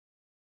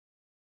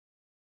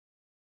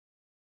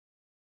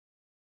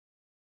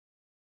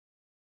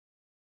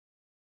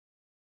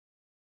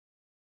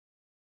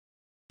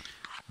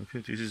Okay,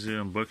 this is the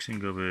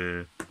unboxing of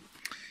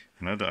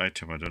another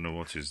item. I don't know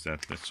what is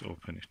that. Let's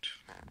open it.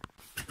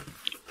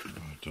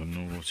 I don't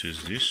know what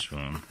is this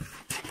one.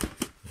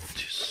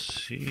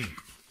 Let's see.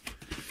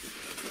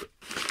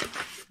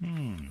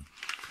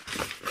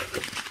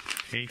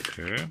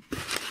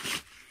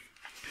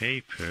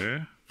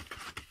 Paper.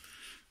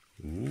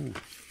 Ooh.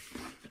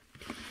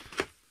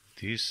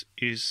 This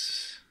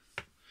is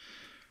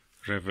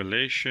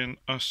Revelation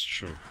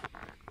Astro.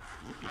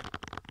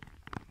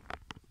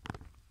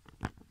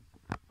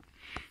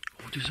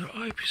 Oh, these are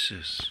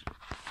eyepieces.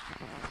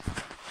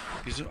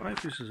 These are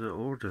eyepieces I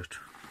ordered.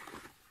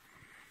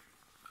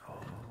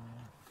 Oh,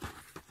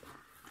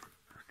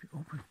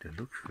 they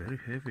look very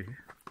heavy.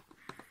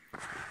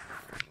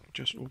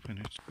 Just open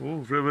it. Oh,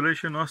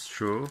 Revelation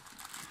Astro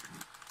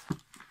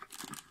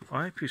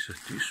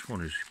eyepieces. This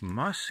one is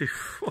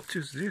massive. What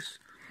is this?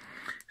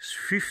 It's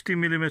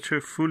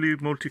 50mm fully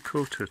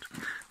multi-coated.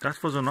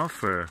 That was an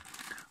offer.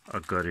 I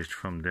got it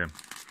from them.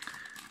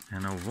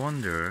 And I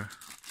wonder,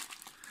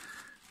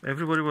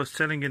 everybody was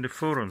telling in the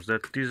forums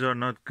that these are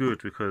not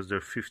good because they're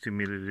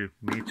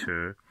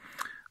 50mm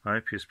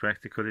eyepiece.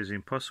 Practically is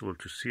impossible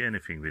to see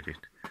anything with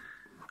it.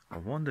 I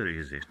wonder,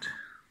 is it?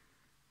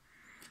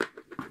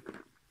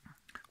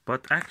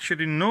 But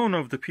actually none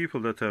of the people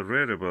that I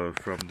read about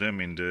from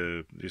them in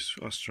these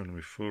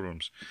astronomy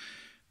forums,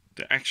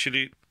 they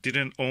actually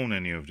didn't own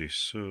any of this.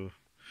 So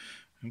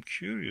I'm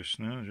curious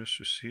now just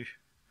to see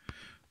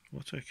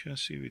what I can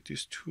see with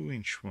this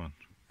 2-inch one.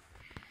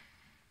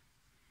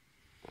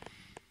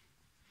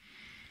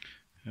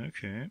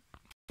 Okay,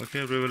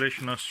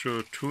 Revelation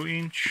Astro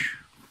 2-inch,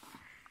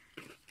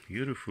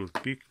 beautiful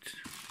big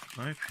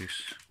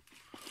eyepiece.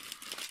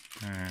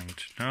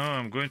 And now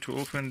I'm going to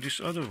open this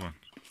other one.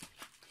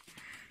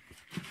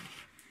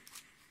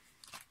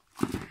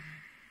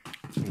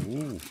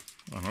 Ooh,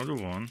 another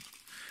one.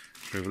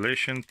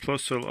 Revelation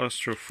Plusle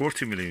Astro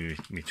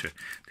 40mm.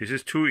 This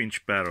is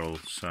 2-inch barrel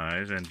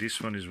size, and this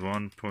one is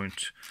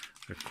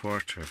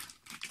 1.25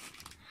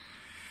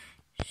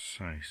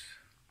 size.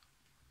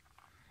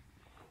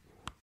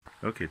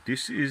 Okay,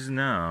 this is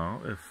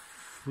now a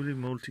fully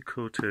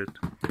multi-coated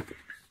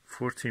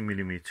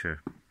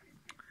 40mm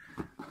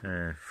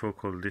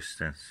focal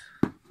distance.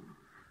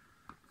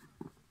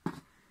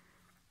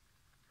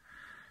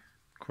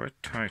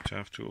 Quite tight. I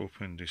have to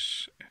open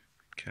this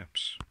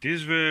caps.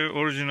 These were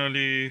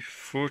originally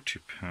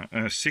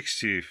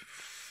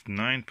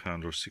 69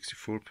 pound or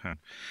 64 pound,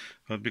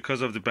 but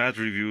because of the bad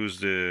reviews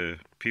the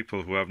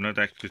people who have not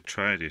actually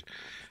tried it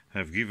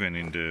have given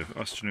in the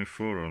astronomy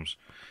forums,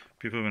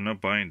 people were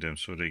not buying them,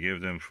 so they gave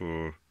them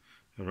for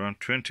around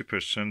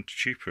 20%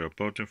 cheaper. I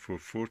bought them for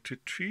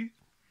 43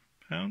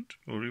 pound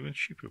or even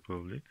cheaper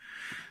probably.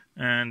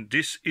 And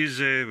this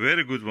is a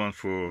very good one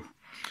for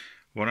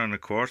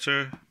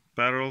 1.25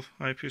 barrel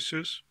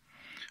eyepieces,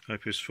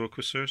 eyepiece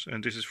focusers,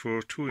 and this is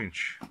for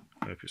 2-inch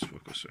eyepiece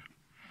focuser.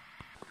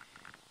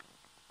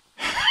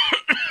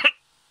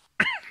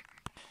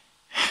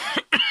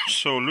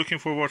 So looking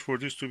forward for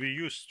this to be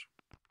used.